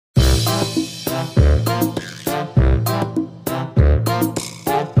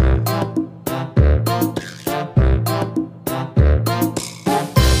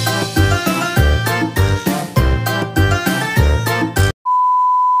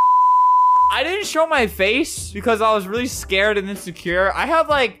didn't show my face because I was really scared and insecure. I have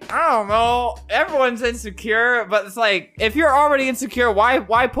like, I don't know, everyone's insecure, but it's like, if you're already insecure,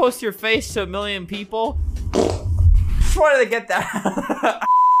 why post your face to a million people? Just wanted to get that.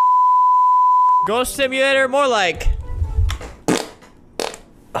 Ghost Simulator, more like.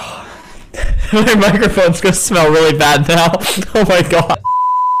 My microphone's gonna smell really bad now. Oh my god.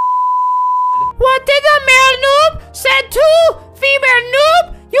 What did the male noob said to female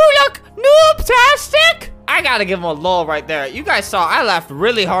noob? You look noob-tastic. I gotta give him a lull right there. You guys saw, I laughed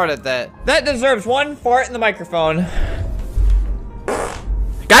really hard at that. That deserves one fart in the microphone.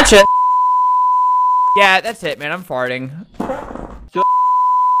 Gotcha. Yeah, that's it, man. I'm farting. Let's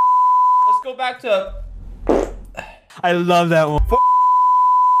go back to... I love that one.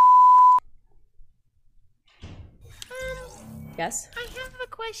 Yes? I have a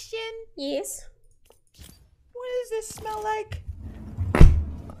question. Yes? What does this smell like?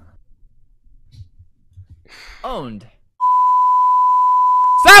 Owned.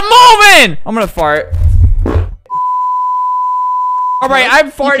 Stop moving! I'm gonna fart. Alright,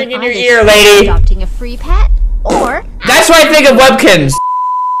 I'm farting in your ear, lady. Adopting a free pet, or that's why I think of webkins.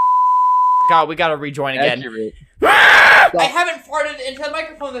 God, we gotta rejoin again. I haven't farted into the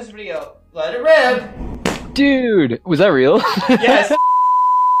microphone this video. Let it rip. Dude, was that real? Yes.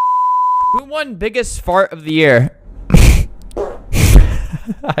 Who won biggest fart of the year?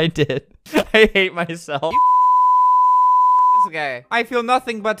 I did. I hate myself. This guy. I feel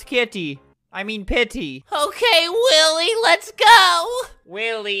nothing but kitty. I mean pity. okay, Willie, let's go.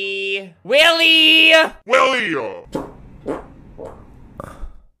 Willie. Willie! Willie!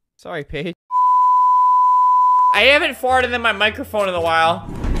 Sorry, Paige. I haven't farted in my microphone in a while.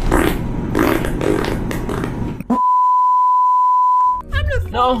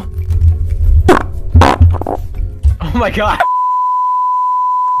 No. Oh my god.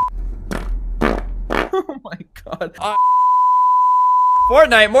 Oh my god.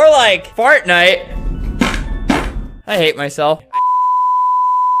 Fortnite, more like Fartnite. I hate myself.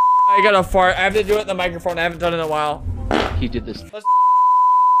 I gotta fart. I have to do it in the microphone. I haven't done it in a while. He did this.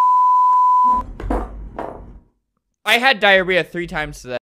 I had diarrhea 3 times today.